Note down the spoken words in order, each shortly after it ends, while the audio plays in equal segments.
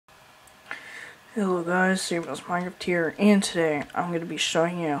Hello guys, Saber's Minecraft here, and today I'm going to be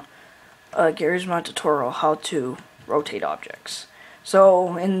showing you Gary's mod tutorial how to rotate objects.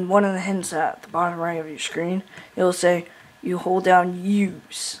 So in one of the hints at the bottom right of your screen, it'll say you hold down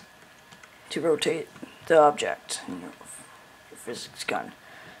use to rotate the object in your physics gun.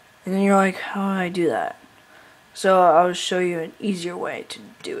 And then you're like, how do I do that? So I'll show you an easier way to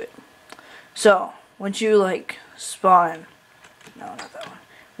do it. So once you spawn, no, not that one.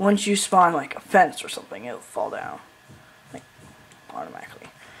 Once you spawn like a fence or something, it'll fall down automatically.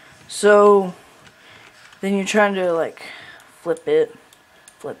 So then you're trying to flip it,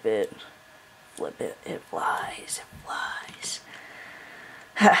 flip it, flip it. It flies, it flies.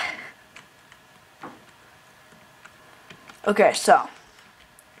 Okay, so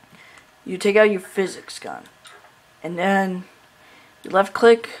you take out your physics gun, and then you left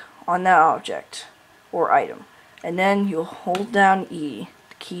click on that object or item, and then you'll hold down E,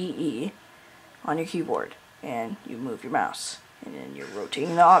 key E, on your keyboard, and you move your mouse, and then you're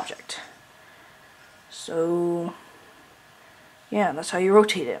rotating the object. So yeah, that's how you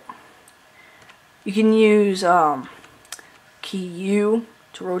rotate it. You can use key U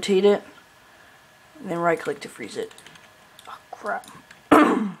to rotate it, and then right click to freeze it. Oh crap.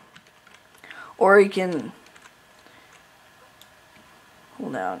 Or you can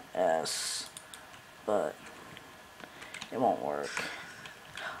hold down S, but it won't work.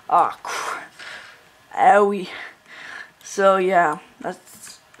 Ah, crap. Owie. So yeah,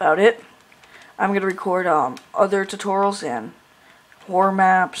 that's about it. I'm gonna record other tutorials and horror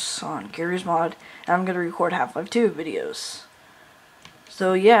maps on Gary's mod, and I'm gonna record Half-Life 2 videos.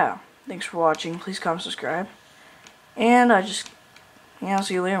 So yeah, thanks for watching. Please comment, subscribe, and I'll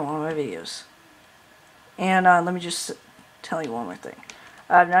see you later in one of my videos. And let me just tell you one more thing.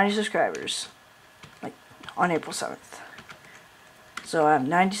 I have 90 subscribers, on April 7th. So I have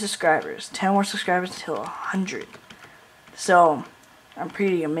 90 subscribers, 10 more subscribers until 100. So I'm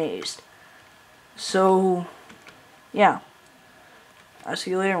pretty amazed. So yeah, I'll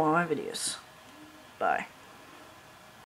see you later in one of my videos. Bye.